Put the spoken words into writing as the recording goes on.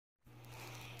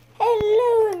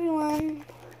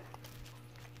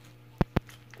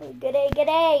G'day,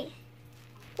 g'day.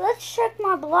 Let's check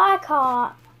my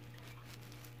blackheart.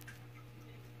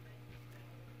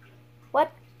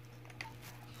 What?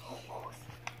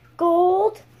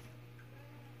 Gold?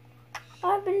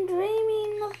 I've been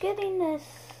dreaming of getting this.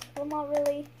 Well, not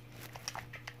really.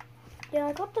 Yeah,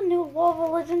 I got the new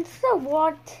lava legend, so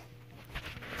what?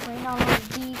 Waiting on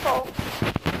the default.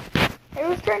 I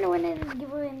was trying to win it and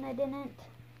give it and I didn't.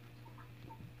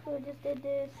 So I just did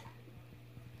this.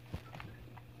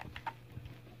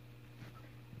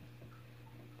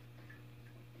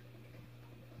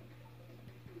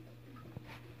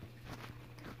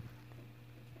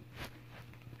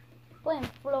 Flame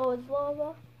flow is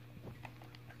lava.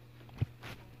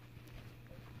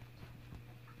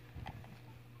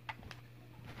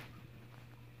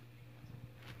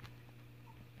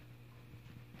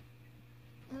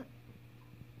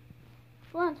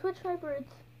 Come on, switch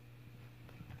hybrids.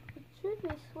 It should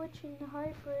be switching to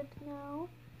hybrid now.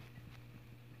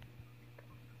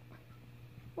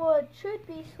 Well, it should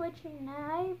be switching to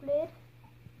hybrid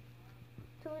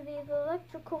to the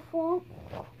electrical form.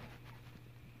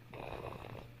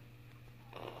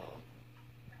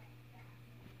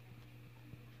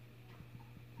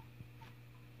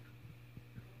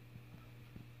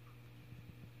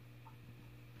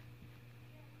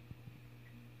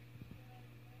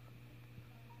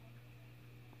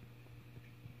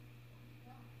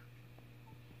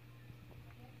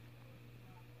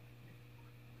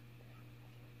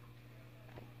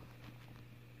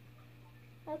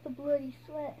 That's a bloody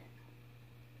sweat.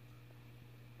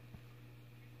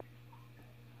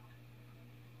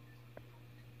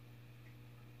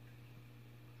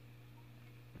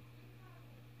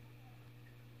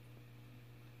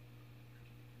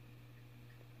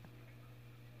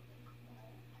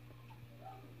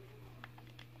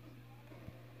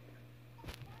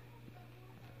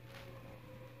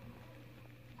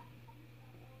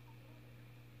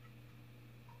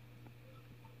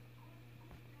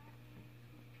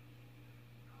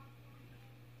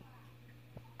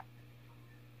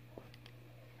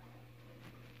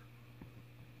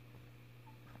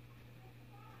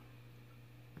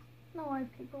 Know why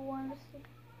people want to see.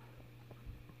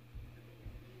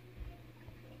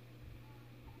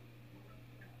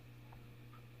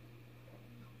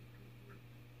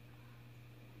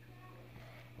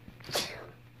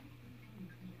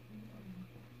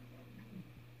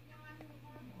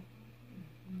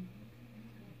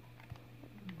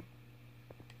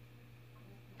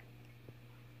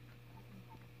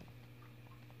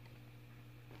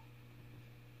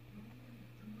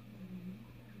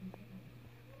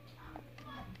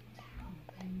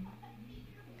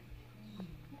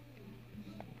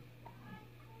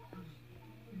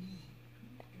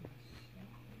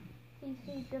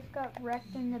 DC just got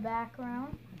wrecked in the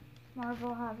background.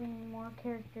 Marvel having more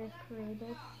characters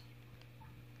created.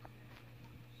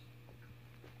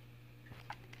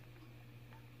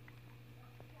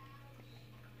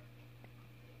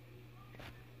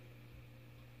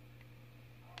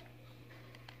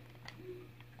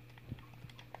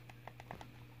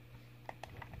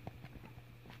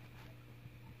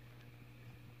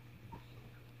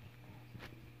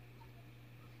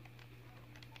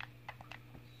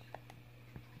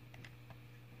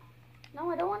 No,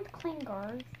 I don't want to clean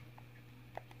guards.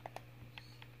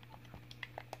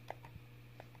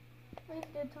 We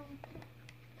did something.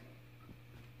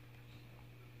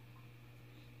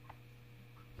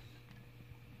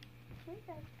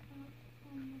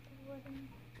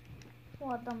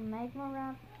 What, the magma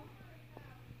wrap?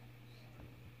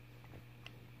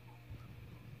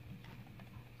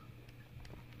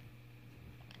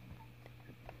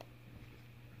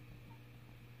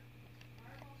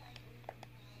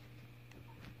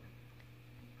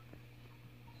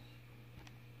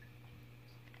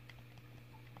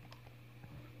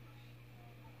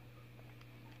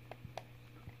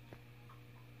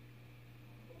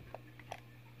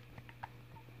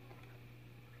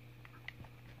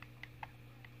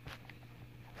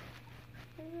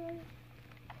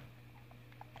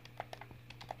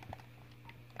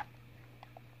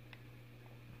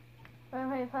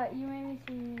 Wait, Pat, you made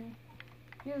me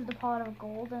use the pot of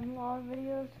gold in a lot of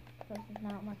videos. This is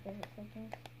not my favorite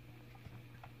subject.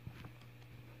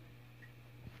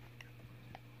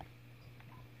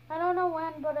 I don't know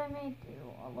when, but I may do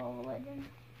a lava legend.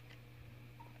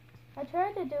 I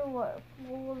tried to do what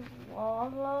full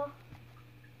lava.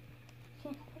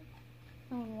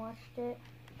 No one watched it.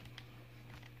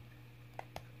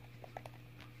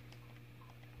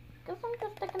 Guess I'm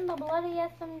just sticking the bloody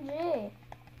SMG.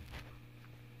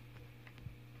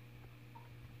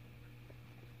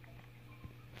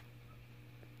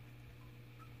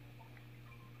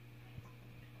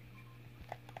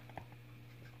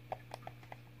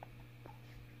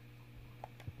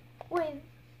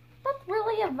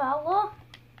 Valor.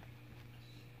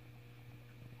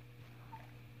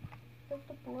 Just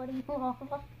a bloody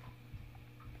lava.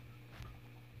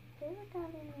 They were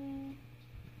telling me.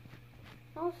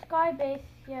 No sky base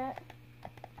yet.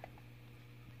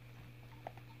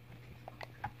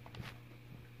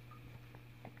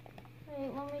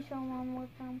 Wait, let me show them one more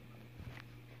time.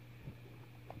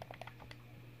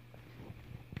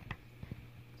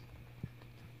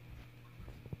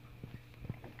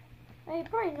 You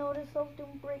probably noticed those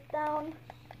don't break down.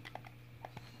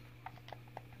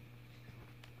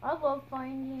 I love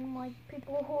finding like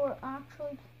people who are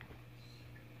actually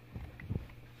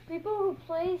people who've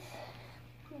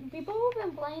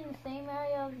been playing the same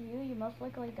area as you. You're most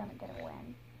likely gonna get a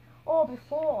win, or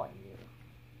before you.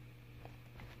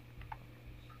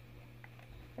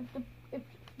 If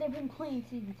they've been playing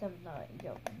season 7,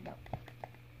 no.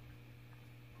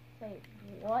 Say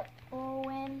what for a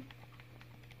win?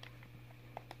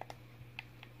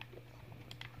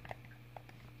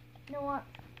 You know what?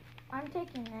 I'm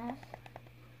taking this.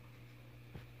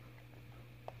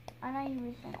 I know you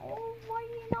were saying, oh, why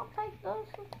do you not take this?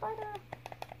 It's better.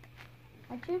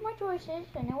 I choose my choices.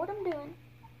 I know what I'm doing.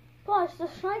 Plus, the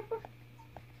sniper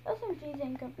SMGs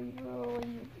ain't gonna be really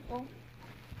useful.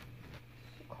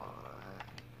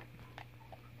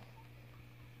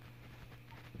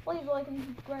 Please like and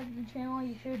subscribe to the channel.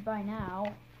 You should by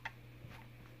now.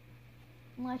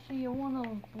 Unless you're one of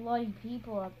those bloody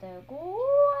people out there.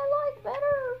 Oh, I like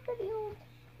better videos.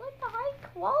 I like the high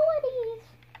qualities.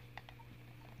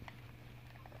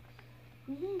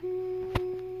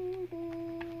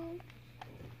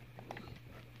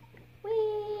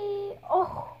 Wee.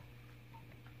 Oh.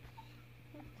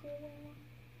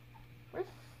 We're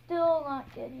still not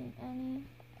getting any.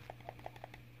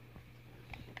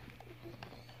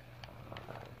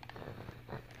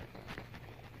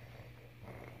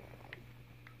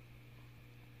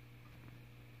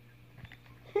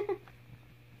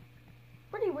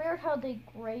 Pretty weird how they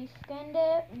gray skinned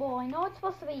it. Well, I know it's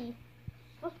supposed to be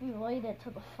related to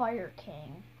the Fire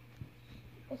King.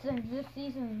 Since this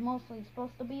season is mostly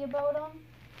supposed to be about him.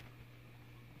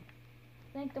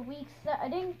 I think week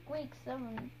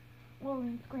 7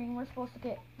 loading screen we're supposed to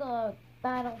get the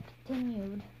battle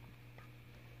continued.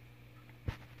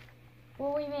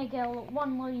 Well, we may get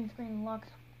one loading screen looks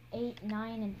 8,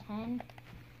 9, and 10.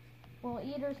 We'll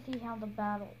either see how the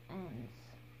battle ends.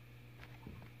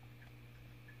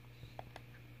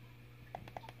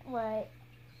 Right.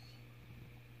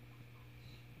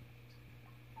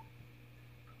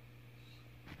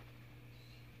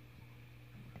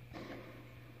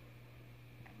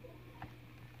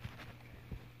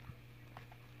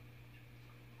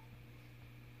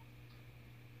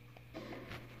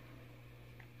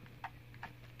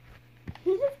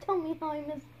 You just tell me how I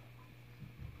missed.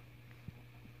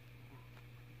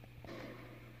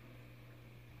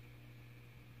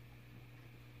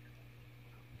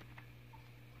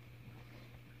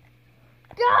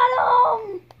 Got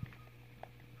him!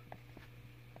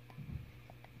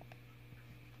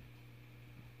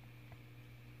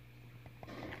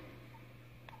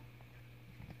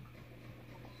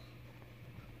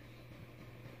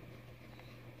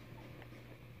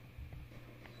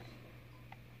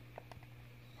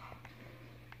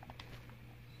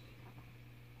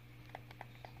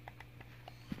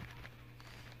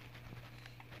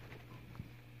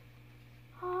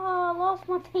 Oh, I lost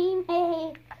my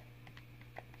teammate.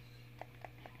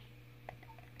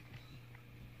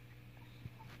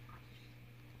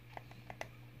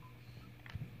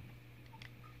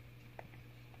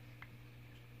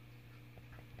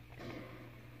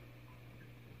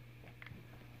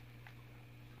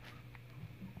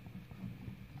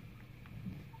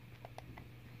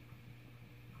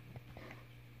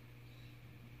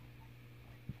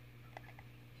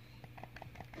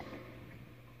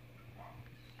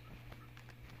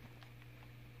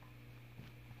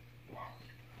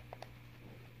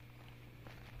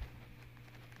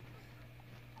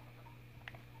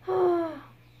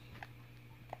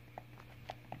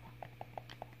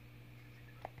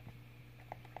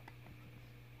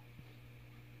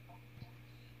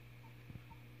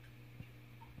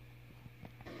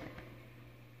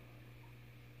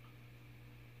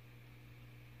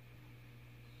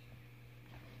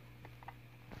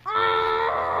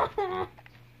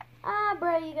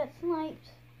 Bro, you got sniped.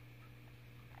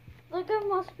 That guy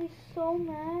must be so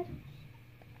mad.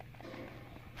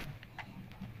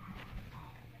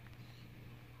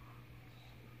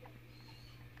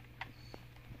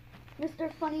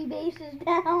 Mr. Funny Base is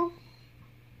down.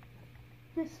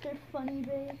 Mr. Funny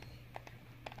Base.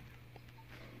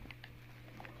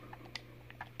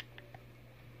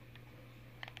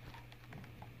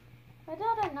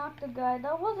 knocked the guy.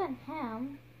 That wasn't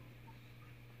him.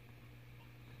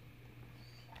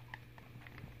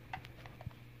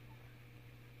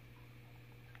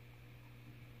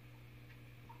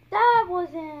 That was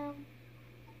him.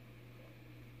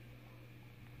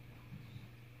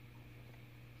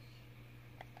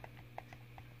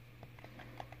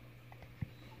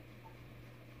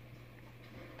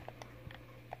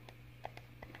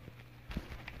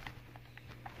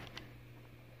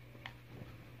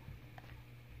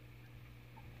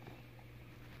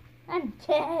 I'm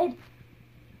dead.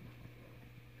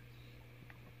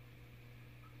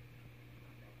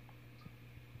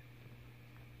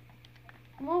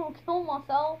 I'm gonna kill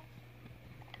myself.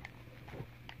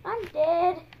 I'm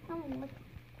dead. I'm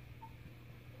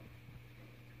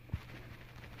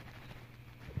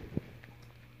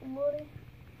bloody.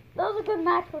 That was a good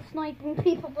match for sniping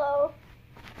people though.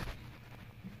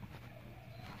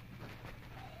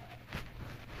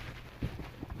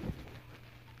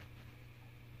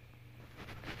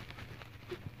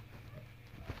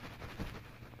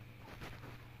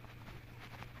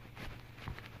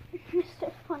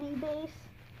 Mr. Funny Base.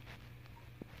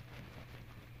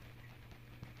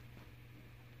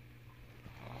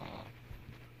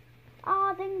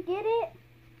 Ah, didn't get it.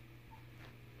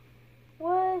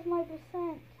 Where's my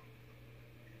percent?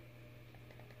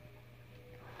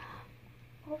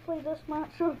 Hopefully this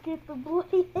match will get the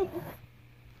bloody thing.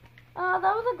 That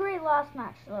was a great last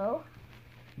match though.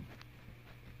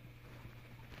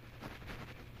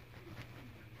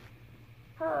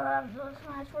 This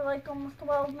match we're like almost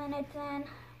 12 minutes in.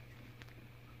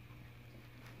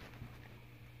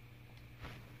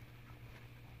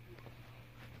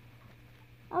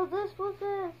 Oh, this was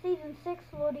a season 6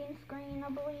 loading screen, I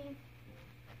believe.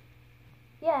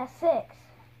 Yeah, 6.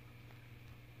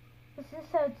 This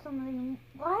just had some of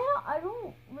the... I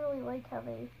don't really like how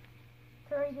they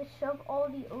try to shove all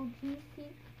the OGC.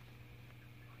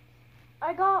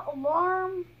 I got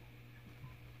Alarm,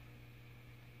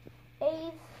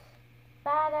 Ace,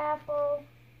 Bad Apple.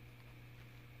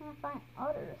 I'm gonna find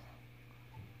others.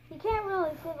 You can't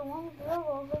really see the ones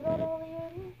levels. I got all the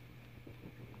others.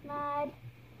 Mad.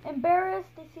 Embarrassed.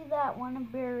 You see that one?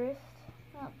 Embarrassed.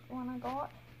 That's the one I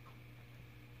got.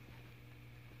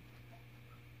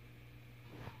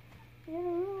 Yeah.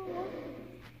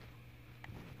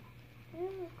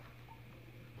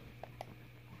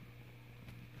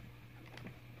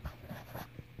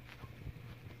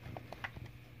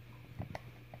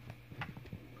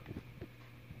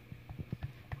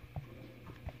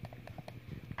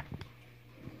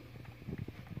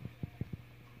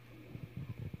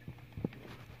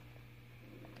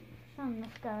 Shutting this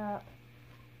guy up.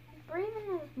 He's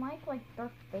breathing his mic like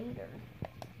Darth Vader.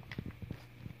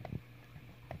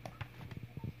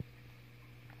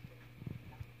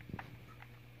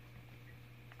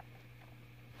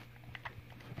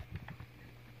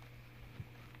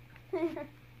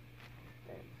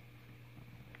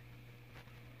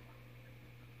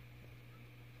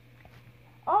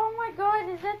 Oh my god,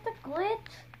 is that the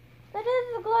glitch? That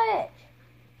is the glitch!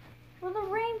 Where the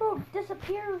rainbow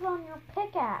disappears on your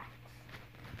pickaxe.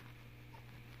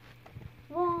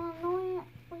 Well, no,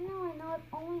 I know it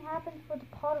only happens for the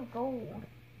pot of gold.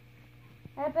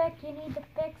 I bet you need to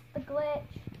fix the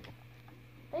glitch.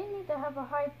 They need to have a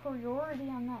high priority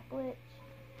on that glitch.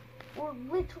 Or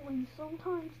literally,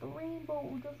 sometimes the rainbow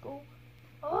will just go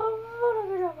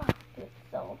to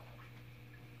itself.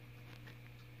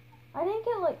 I think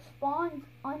it like spawns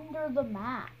under the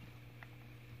map.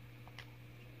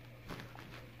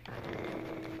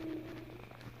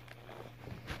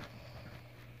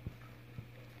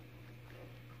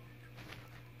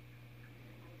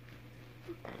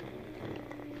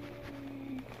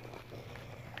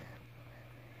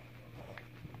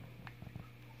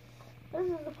 This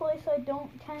is the place I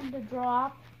don't tend to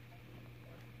drop.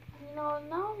 You know,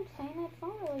 now I'm saying it's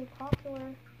not really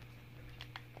popular.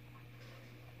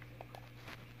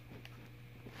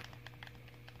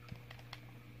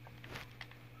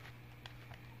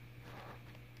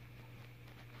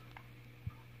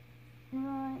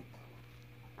 Right.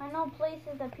 I know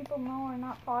places that people know are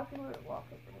not popular. Well,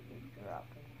 people are being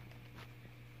dropping.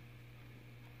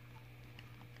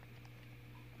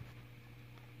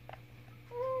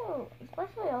 Ooh,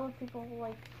 especially other people who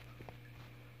like.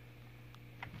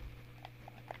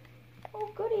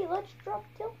 Oh goody, let's drop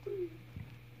Tilty.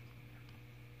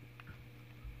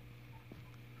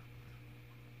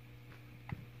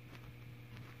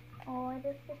 Oh, I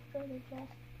just destroyed a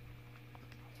chest.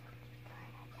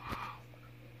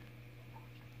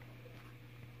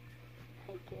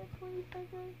 I can't believe I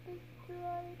got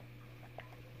destroyed.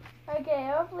 Okay,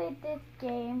 I've played this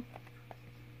game.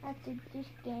 After this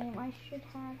game, I should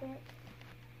have it.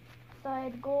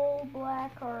 Side gold,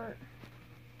 blackheart.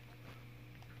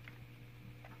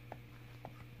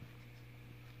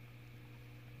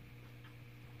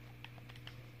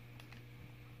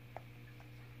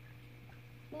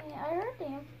 Yeah, I heard the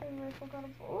infantry rifle got a...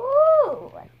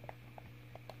 Ooh!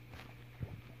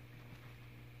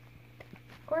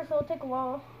 Of course, it'll take a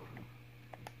while.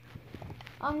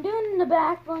 I'm doing the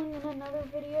back bling in another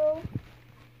video.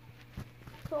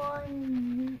 So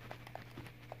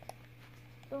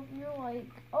if you're like,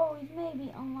 oh, he's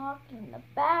maybe unlocking the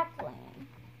back bling.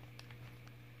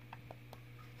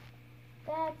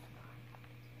 That's...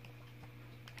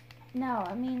 No,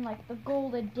 I mean like the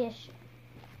gold edition.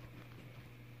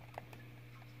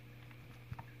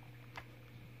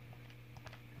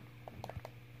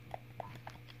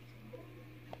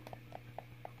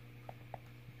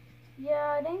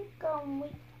 Yeah, I think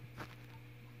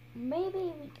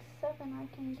maybe week 7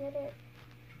 I can get it.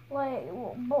 Like,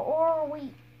 or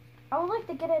week, I would like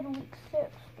to get it in week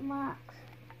 6 max.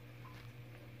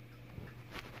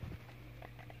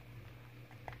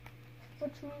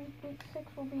 Which means week 6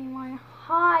 will be my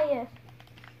highest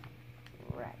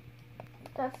rank.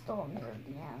 That's still near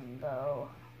the end though.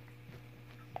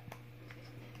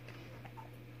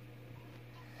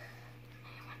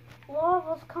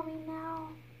 Lava's coming now.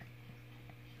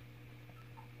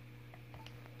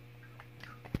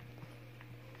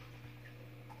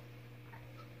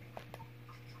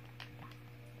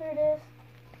 There it is.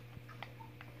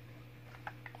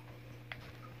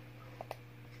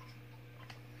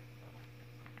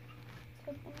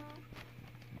 Take them out.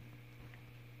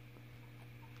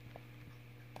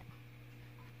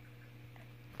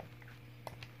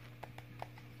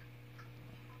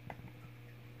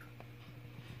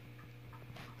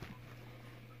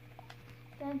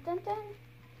 Dun dun dun.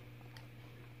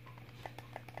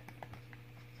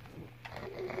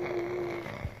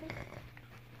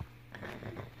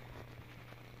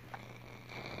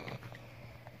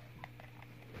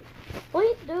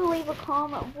 Please do leave a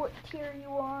comment what tier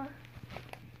you are.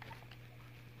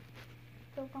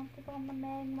 So comfortable on the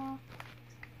magma.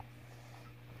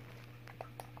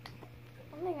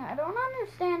 One thing I don't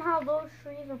understand how those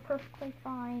trees are perfectly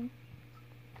fine.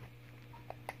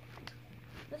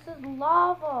 This is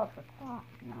lava for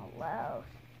crying out loud.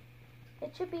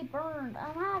 It should be burned.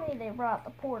 I'm happy they brought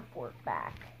the port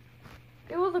back.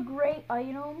 It was a great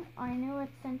item. I knew it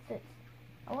since it's...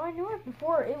 Oh, I knew it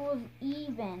before it was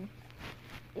even.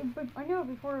 I knew it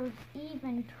before it was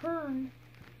even turned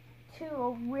to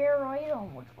a rare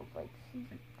item, which was like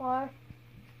season 5.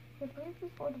 I believe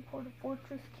before the Port of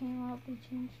Fortress came out, they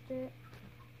changed it.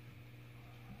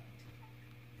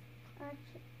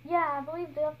 Actually, yeah, I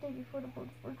believe the update before the Port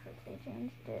of Fortress, they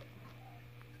changed it.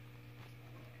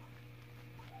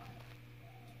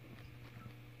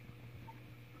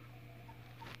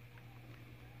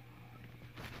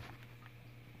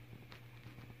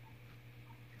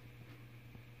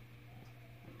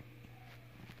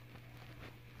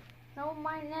 No,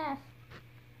 my nest.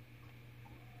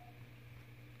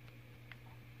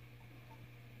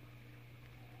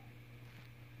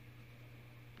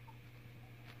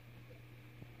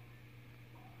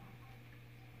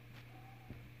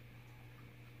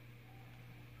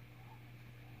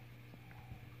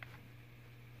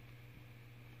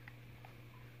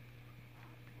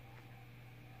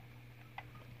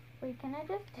 Wait, can I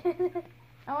just do this?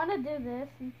 I want to do this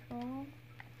and so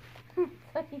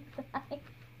you die.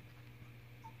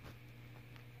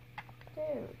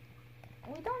 Dude,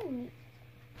 we don't need...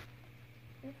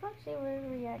 Let's see where it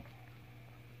reacts.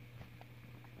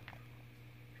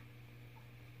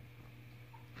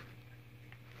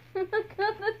 I'm not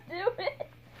gonna do it.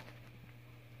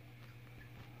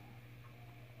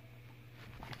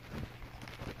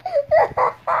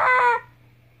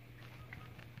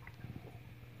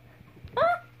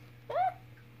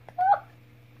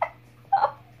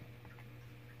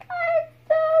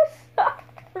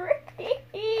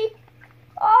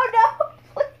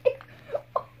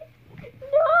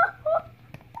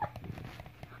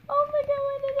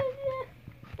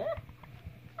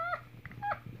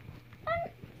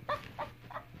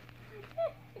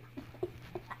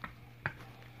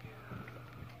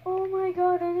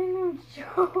 God, I didn't even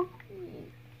joke.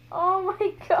 Oh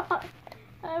my God.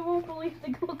 I won't believe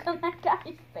the look on that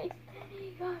guy's face.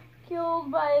 He got killed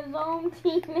by his own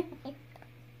teammate.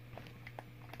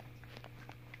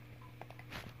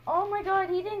 Oh my God,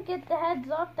 he didn't get the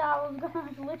heads up that I was gonna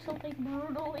literally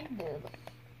brutally do this.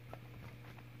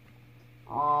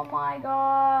 Oh my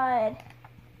God.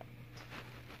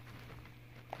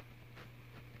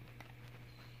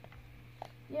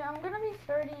 Yeah, I'm gonna be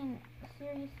starting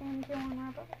serious thing going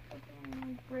on, but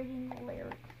I'm grading the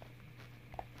lyrics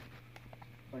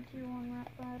for tier 1 rap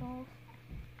battles.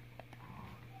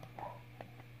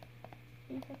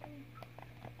 See if I can...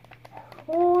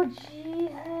 Oh,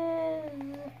 Jesus!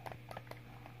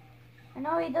 I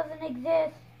know he doesn't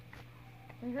exist.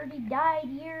 He already died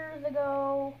years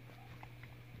ago.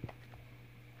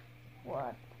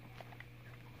 What?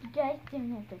 You guys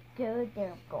don't have to go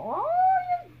there. Go. Oh,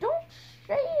 you don't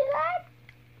say that.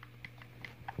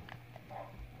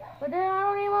 But then I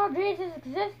don't even know if Jesus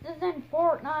exists in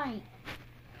Fortnite.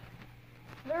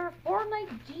 Is there a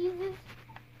Fortnite Jesus?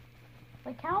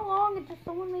 Like, how long until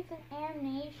someone makes an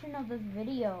animation of this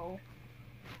video?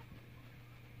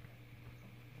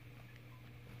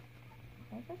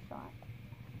 Take a shot.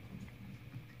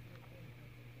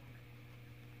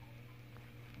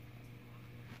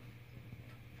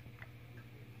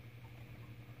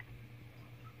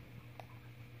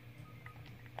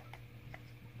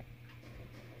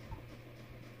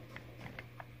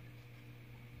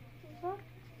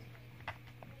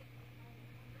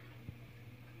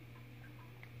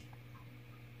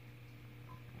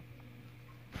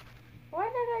 Why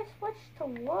did I switch to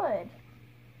wood?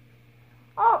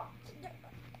 Oh!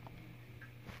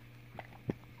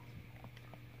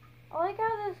 I like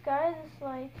how this guy just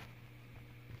like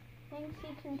thinks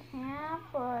he can camp,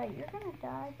 but you're gonna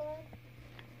die, bud.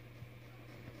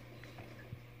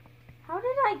 How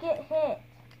did I get hit?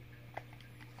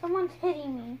 Someone's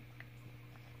hitting me.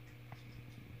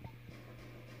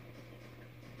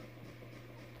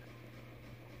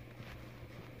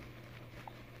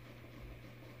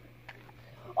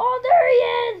 Oh, there he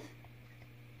is!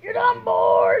 You're on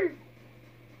board!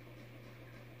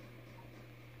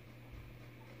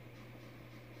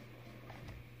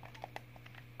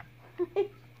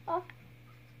 Oh.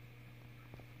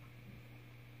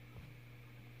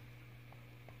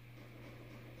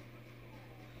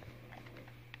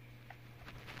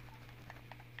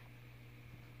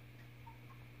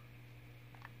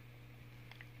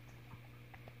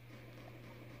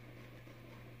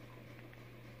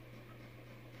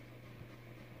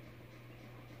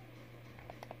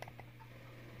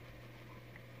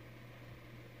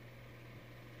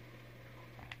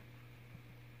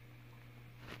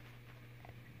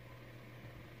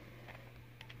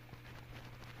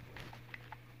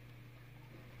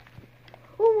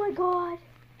 Oh my god!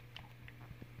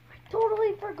 I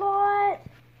totally forgot!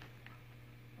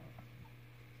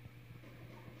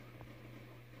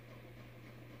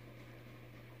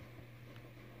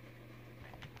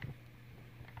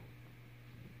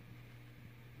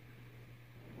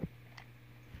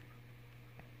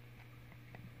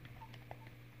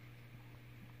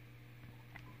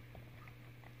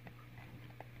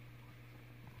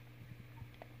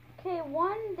 Okay,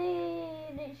 one,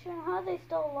 how are they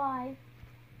still alive?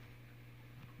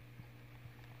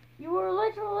 You were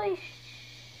literally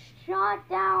shot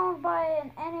down by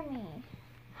an enemy.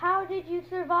 How did you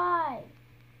survive?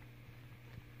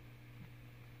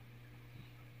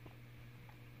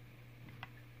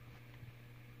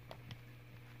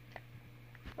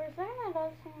 For a second I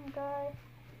thought the same guy.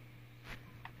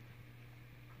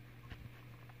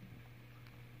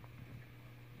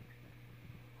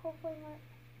 Hopefully not.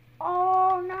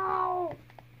 Oh no!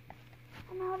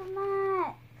 I'm out of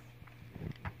mats.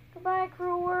 Goodbye,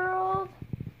 cruel world.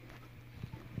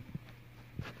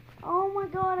 Oh my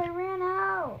god, I ran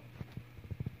out.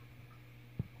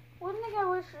 One thing I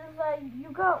wish is that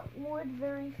you got wood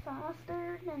very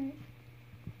faster than,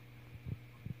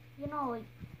 you know, like,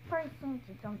 pretty soon as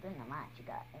you jumped in the match, you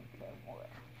got infinite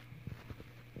wood.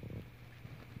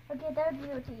 Okay, that would be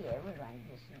okay, everyone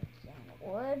just needs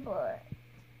some wood, but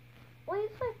at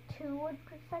least like 2 wood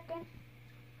per second,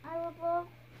 I would love.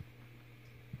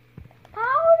 How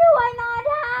do I not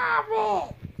have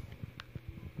it?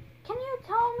 Can you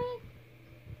tell me?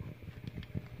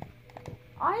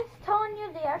 I was telling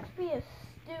you the XP is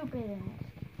stupid in this.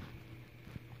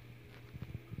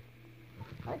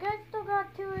 Like, I still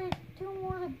got two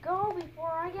more to go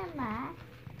before I get max.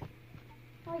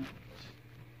 Like, and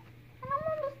I'm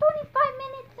almost 25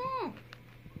 minutes in.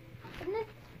 And this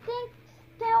thing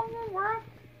still won't work.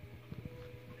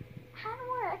 How do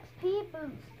I XP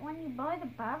boost when you buy the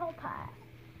battle pass?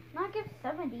 Not give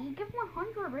 70, give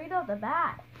 100 right off the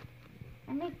bat.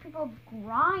 And make people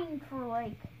grind for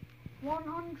like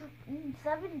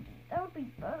 170. That would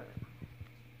be better.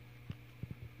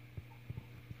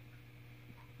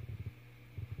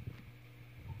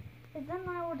 Because then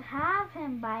I would have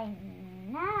him by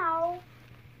now.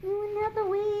 You wouldn't have to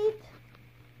wait.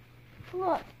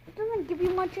 Look, it doesn't give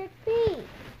you much XP.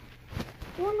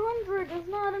 100 is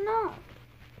not enough.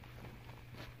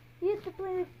 You have to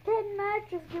play like 10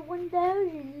 matches to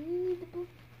 1,000. You need to play,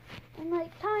 and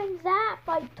like times that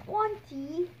by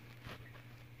 20.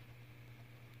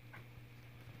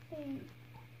 See,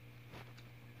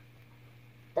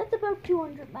 that's about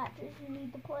 200 matches you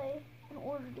need to play in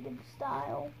order to get the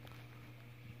style.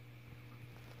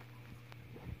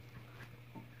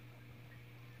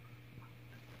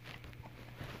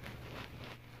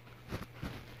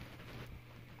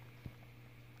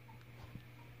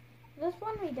 This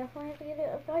one we definitely have to get it.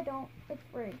 If I don't, it's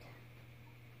rigged.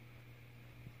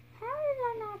 How did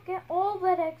I not get all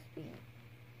that XP?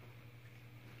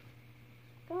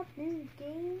 Goddamn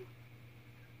game.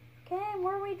 Okay,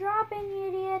 where are we dropping, you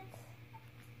idiots?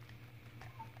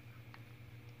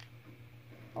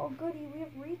 Oh goody, we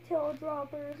have retail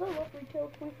droppers. I love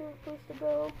retail. It's my favorite place to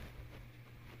go.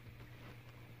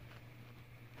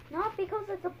 Not because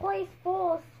it's a place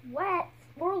full of sweats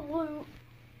or loot.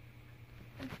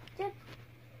 It's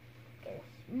just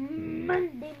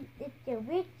Monday. It's the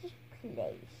richest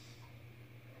place.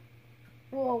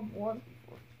 Well, what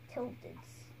tilted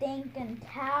stinking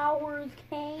towers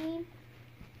came.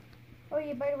 Oh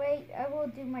yeah, by the way, I will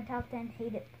do my top 10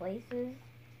 hated places,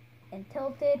 and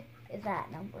Tilted is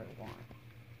at number 1.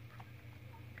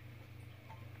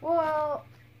 Well,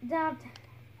 down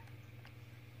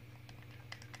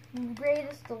to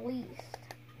greatest to least.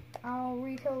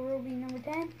 Retail will be number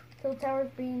 10. Tilt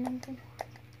Towers being number 1.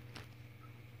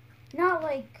 Not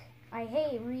like I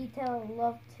hate retail,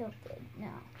 love Tilted. No.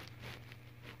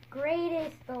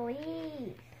 Greatest to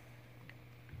least.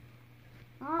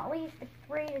 Not least the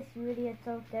greatest, you idiots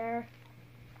out there.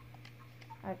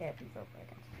 Okay, please go back.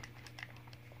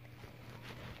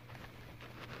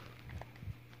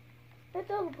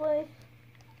 That's all the place.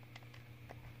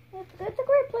 That's a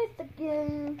great place to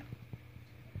go.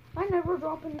 I never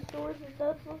drop in the stores, as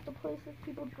that's not the places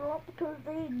people drop because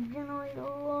they generate a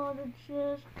lot of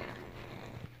shit.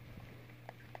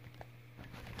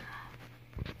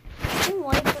 In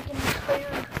life, freaking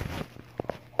clear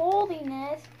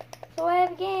holiness. So I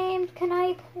have games. Can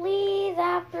I please,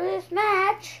 after this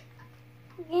match,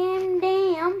 game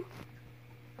damn,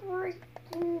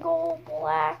 freaking gold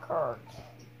blackheart.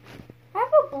 I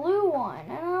have a blue one,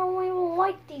 and I don't even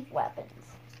like these weapons.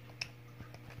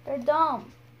 They're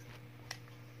dumb.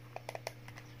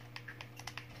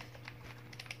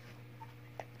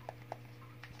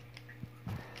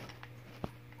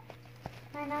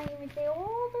 I know you would say,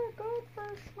 oh, they're good for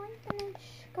sniping and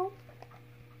scope.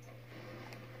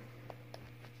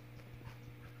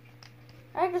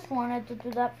 I just wanted to do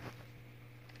that.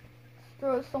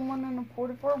 Throw someone in a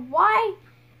porta fort. Why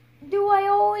do I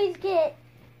always get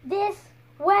this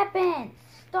weapon?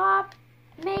 Stop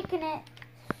making it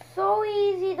so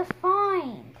easy to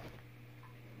find.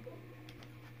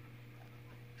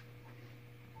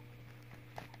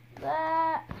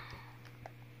 That.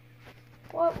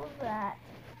 What was that?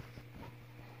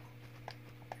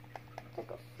 Take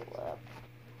a slip.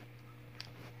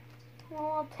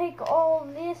 Well, I'll take all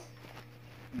this.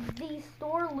 The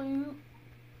store loot.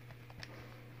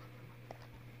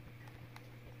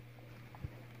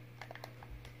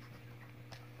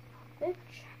 Bitch.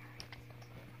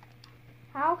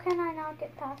 How can I not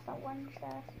get past that one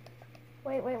chest?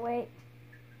 Wait.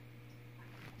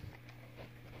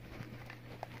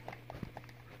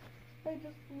 I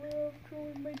just love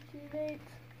killing my teammates.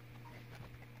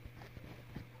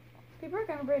 People are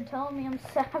gonna be telling me I'm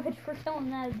savage for killing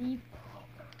that deep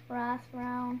last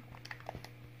round.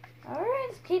 I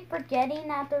just keep forgetting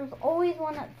that there's always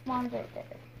one that spawns right there.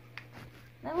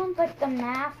 That one's like the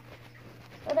mask.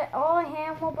 But all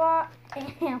ammo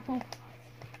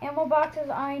boxes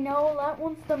I know, that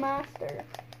one's the master.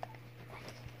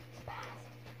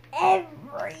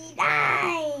 Every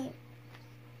time!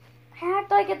 I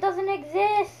act like it doesn't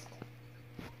exist.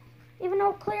 Even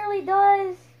though it clearly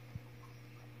does.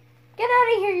 Get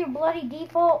out of here, you bloody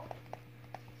default.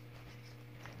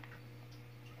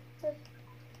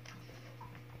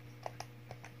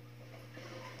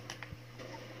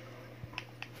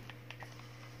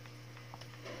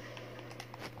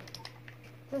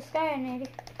 This guy an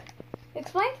idiot.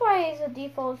 Explains why he's a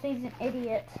default. He's an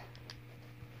idiot.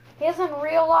 He doesn't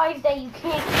realize that you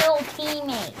can't kill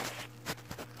teammates.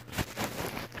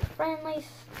 Friendly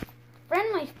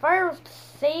fire was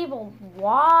disabled a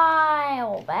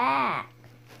while back.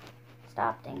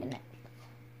 Stop thinking it.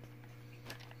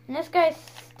 And this guy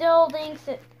still thinks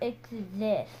it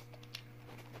exists.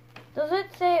 Does it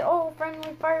say, oh,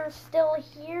 friendly fire is still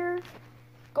here?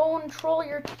 Go and troll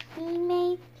your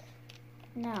teammates?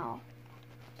 No.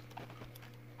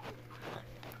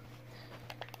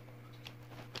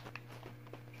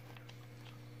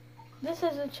 This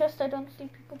is a chest I don't see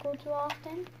people go to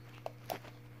often.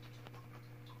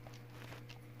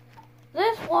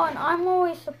 This one, I'm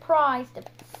always surprised if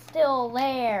it's still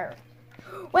there.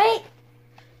 Wait!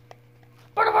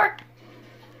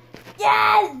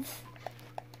 Yes!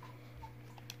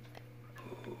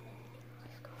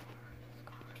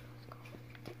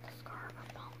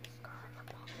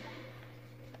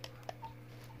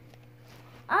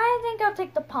 I think I'll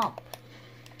take the pump.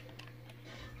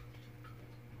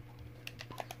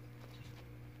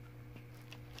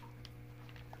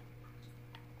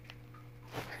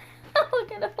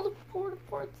 Look at all the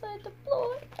ports I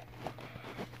deployed.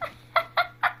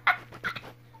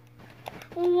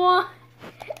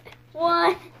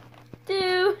 One,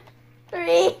 2,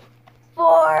 3,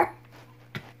 4.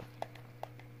 At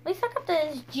least I got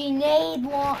this grenade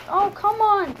one. Oh, come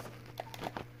on.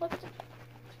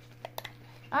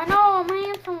 I know, I'm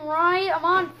handsome, right? I'm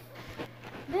on.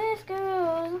 This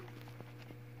goes.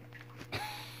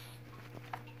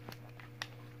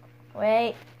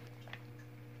 Wait.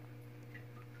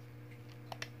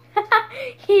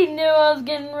 He knew I was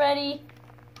getting ready.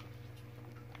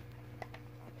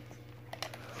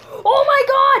 Oh my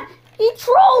god! He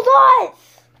trolled us!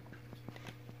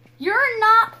 You're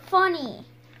not funny.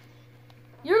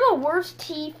 You're the worst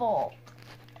T-Fault.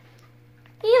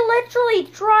 He literally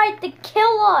tried to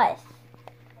kill us.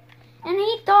 And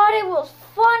he thought it was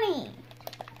funny.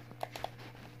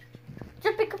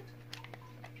 Just because...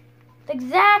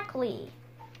 Exactly.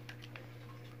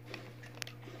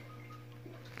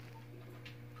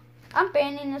 I'm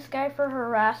banning this guy for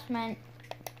harassment.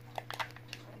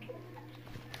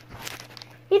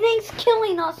 He thinks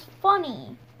killing us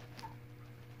funny.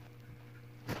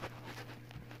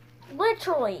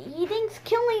 Literally, he thinks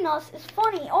killing us is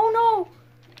funny. Oh no!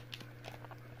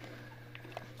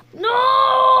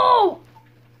 No!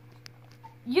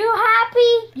 You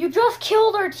happy? You just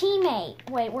killed our teammate.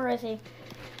 Wait, where is he?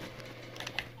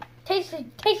 Taste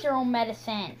your own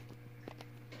medicine.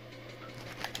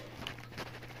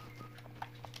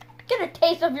 Get a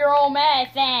taste of your own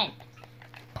medicine,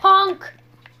 punk.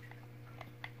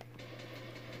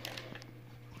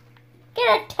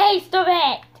 Get a taste of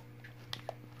it.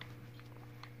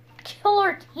 Kill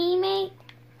our teammate.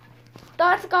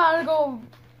 That's gotta go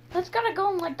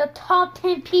in like the top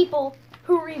 10 people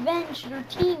who revenged their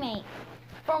teammate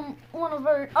from one of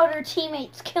our other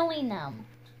teammates killing them.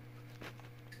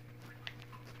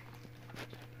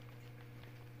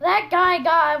 That guy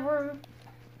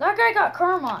got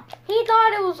karma. He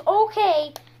thought it was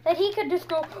okay that he could just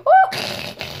go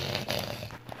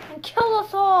and kill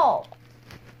us all.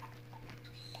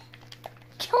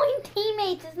 Killing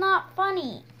teammates is not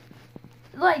funny.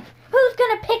 Like, who's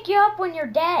gonna pick you up when you're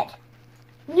dead?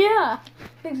 Yeah,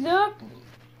 exactly.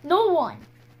 No one.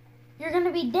 You're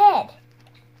gonna be dead.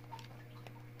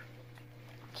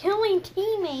 Killing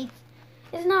teammates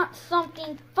is not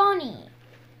something funny.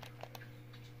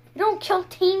 You don't kill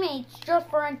teammates just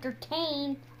for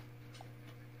entertain.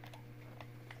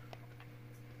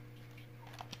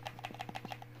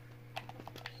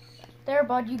 There,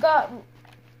 bud, you got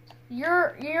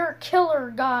your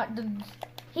killer got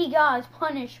his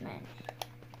punishment.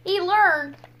 He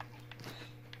learned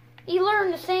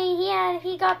the same.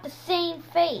 He got the same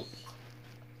fate.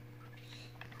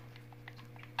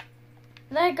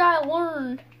 That guy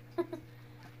learned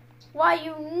why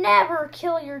you never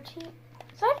kill your team.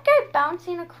 Is that guy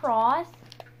bouncing across?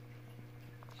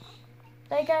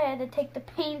 That guy had to take the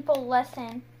painful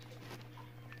lesson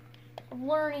of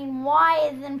learning why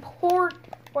it's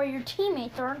important, why your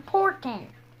teammates are important.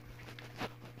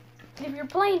 If you're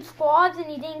playing squads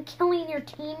and you think killing your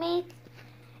teammates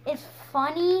is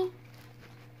funny,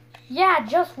 yeah,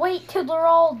 just wait till they're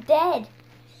all dead.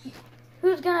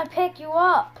 Who's gonna pick you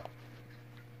up?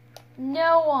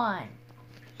 No one.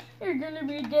 You're gonna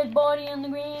be a dead body on the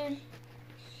ground.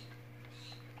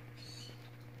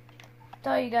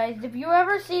 Tell you guys, if you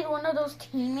ever see one of those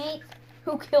teammates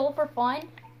who kill for fun,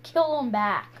 kill them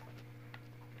back.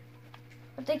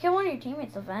 If they kill one of your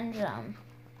teammates, avenge them.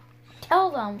 Tell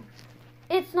them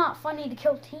it's not funny to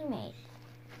kill teammates.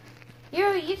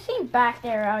 You seen back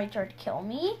there how he tried to kill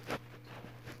me.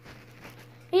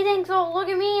 He thinks, oh, look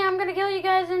at me, I'm gonna kill you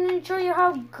guys and then show you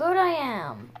how good I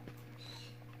am.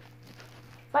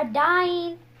 By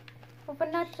dying with a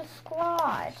nutty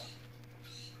squad.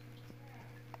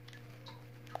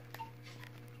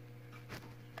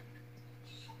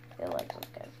 I feel like those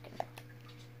guys can.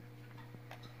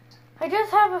 I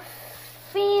just have a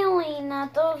feeling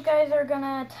that those guys are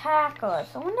gonna attack us.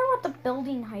 I wonder what the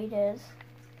building height is.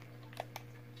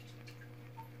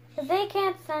 If they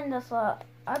can't send us up,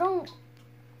 I don't.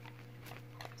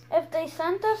 If they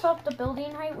sent us up the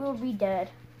building height, we would be dead.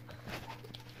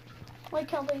 Like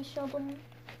how they showed them.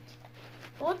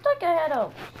 It looked like I had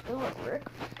a bullet brick.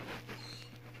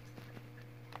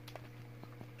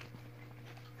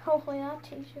 Hopefully that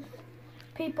teaches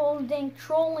people who think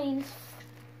trolling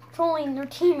their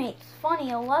teammates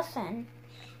funny a lesson.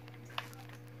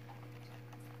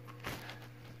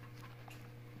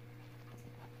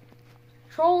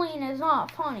 Trolling is not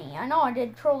funny. I know I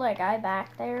did troll that guy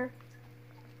back there.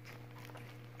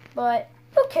 But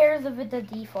who cares if it's a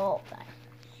default thing?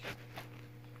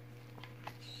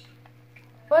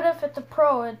 But if it's a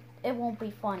pro, it won't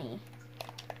be funny.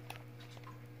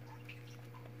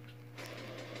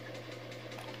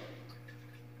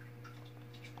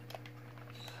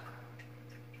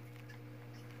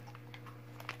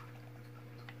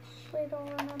 Please don't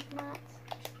run up mats.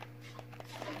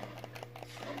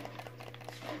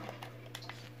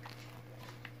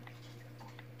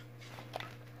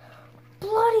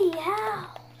 Bloody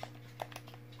hell!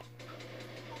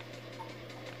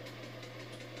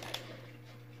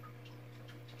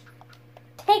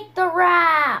 Take the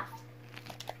raft!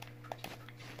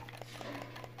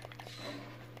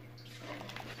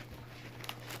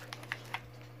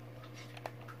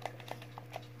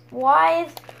 Why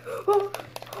is...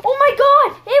 Oh my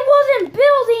god! It wasn't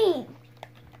building!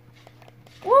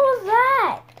 What was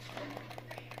that?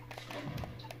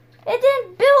 It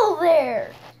didn't build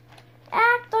there!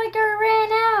 Act like I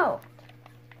ran out.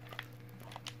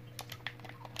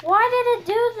 Why did it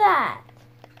do that?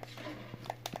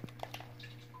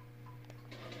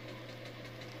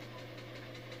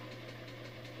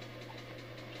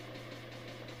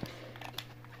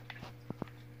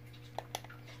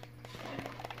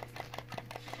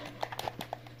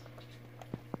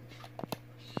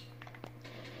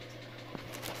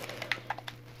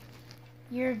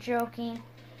 You're joking.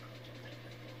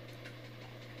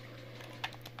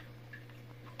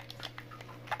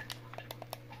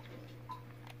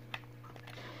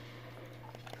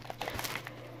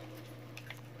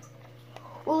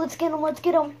 Well, let's get him, let's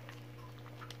get him.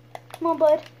 Come on,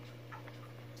 bud.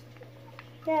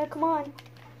 Yeah, come on.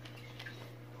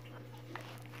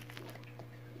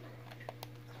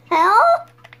 Hell?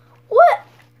 What?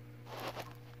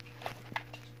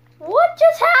 What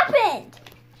just happened?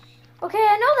 Okay,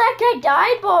 I know that guy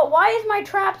died, but why is my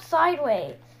trap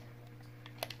sideways?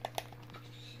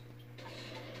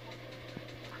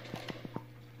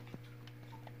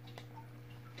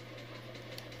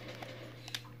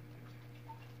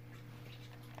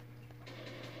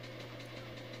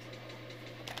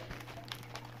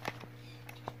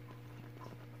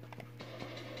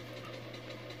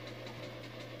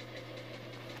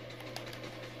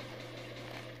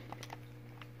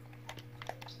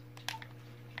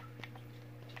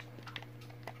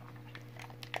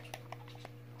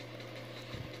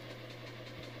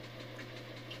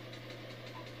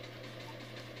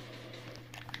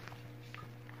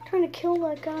 Trying to kill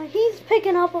that guy. He's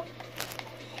picking up a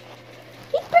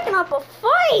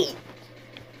fight.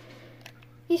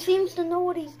 He seems to know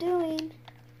what he's doing.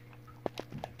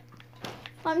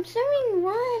 I'm assuming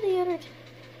where are the other two?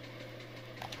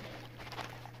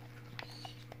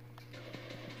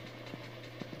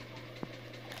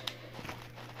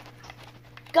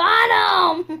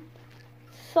 Got him!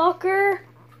 Sucker.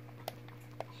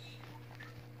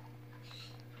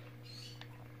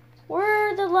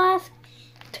 Where are the last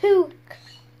two?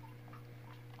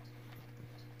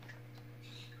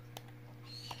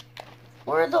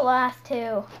 Where are the last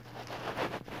two?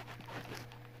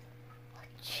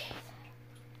 Jeez.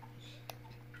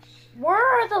 Where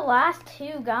are the last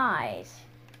two guys?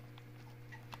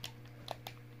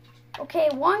 Okay,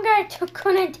 one guy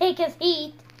couldn't take his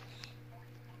heat.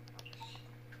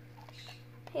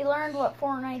 He learned what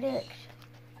Fortnite is.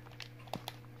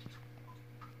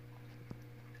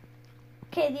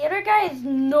 Okay, the other guy is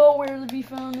nowhere to be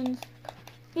found.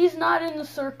 He's not in the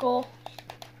circle.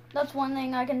 That's one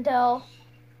thing I can tell.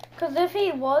 Because if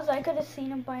he was, I could have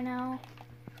seen him by now.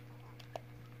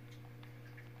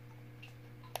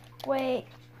 Wait.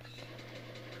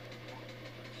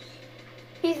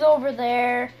 He's over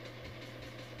there.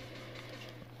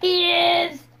 He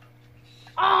is!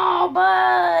 Oh,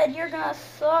 bud, you're gonna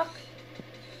suck.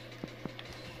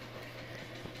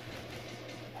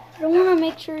 I don't want to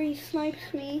make sure he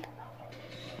snipes me.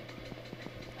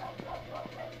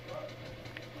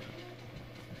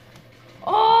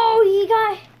 Oh, he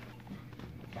got...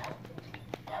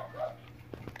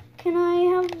 Can I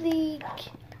have the...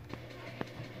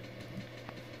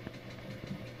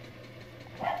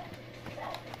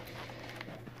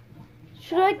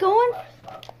 Should I go in?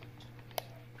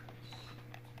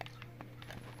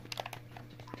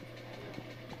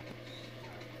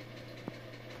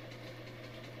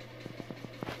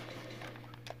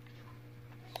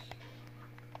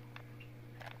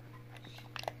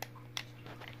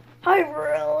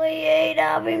 really hate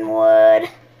having wood.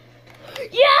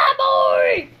 Yeah,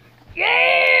 boy!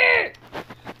 Yeah!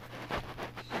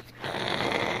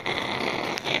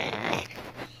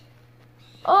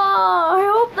 Oh, I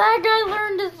hope that guy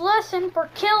learned his lesson for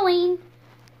killing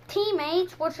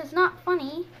teammates, which is not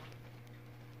funny.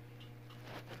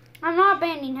 I'm not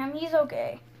banning him. He's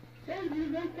okay.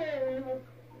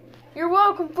 You're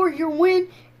welcome for your win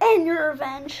and your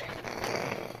revenge.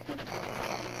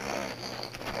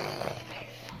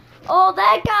 Oh,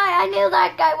 that guy. I knew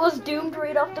that guy was doomed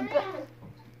right off the bat.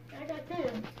 I got two.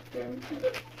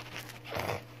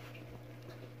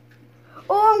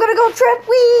 Oh, I'm gonna go trip.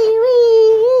 Wee.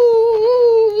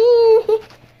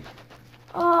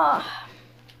 Oh,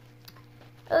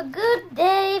 a good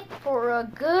day for a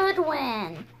good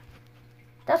win.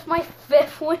 That's my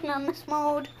 5th win on this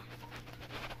mode.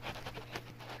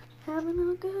 Having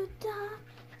a good time.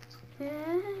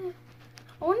 Yeah.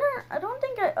 I wonder, I don't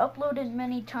think I uploaded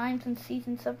many times in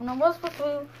Season 7. I was supposed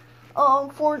to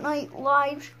Fortnite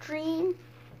live stream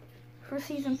for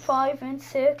Season 5 and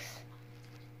 6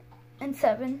 and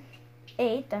 7.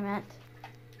 8, I meant.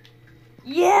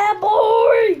 Yeah,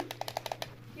 boy!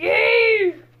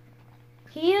 Yeah!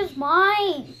 He is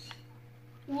mine.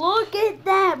 Look at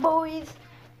that, boys.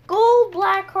 Gold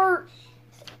blackheart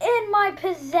is in my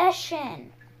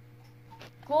possession.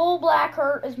 Gold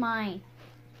blackheart is mine.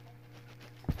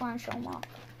 I want to show them off.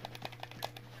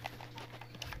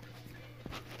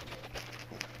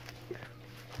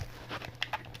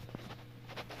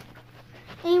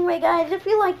 Anyway, guys, if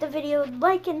you liked the video,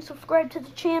 like and subscribe to the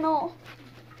channel.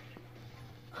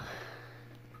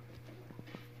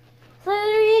 So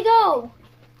there you go.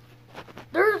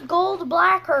 There's gold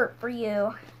blackheart for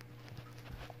you.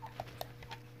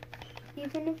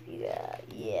 Even if you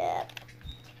yeah.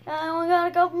 I only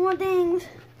got a couple more things.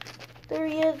 There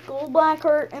he is, gold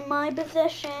blackheart in my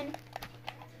possession.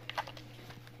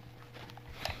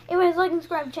 Anyways, like and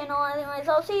subscribe to the channel. Anyways,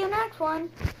 I'll see you next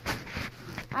one.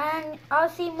 And I'll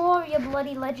see more of your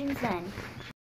bloody legends then.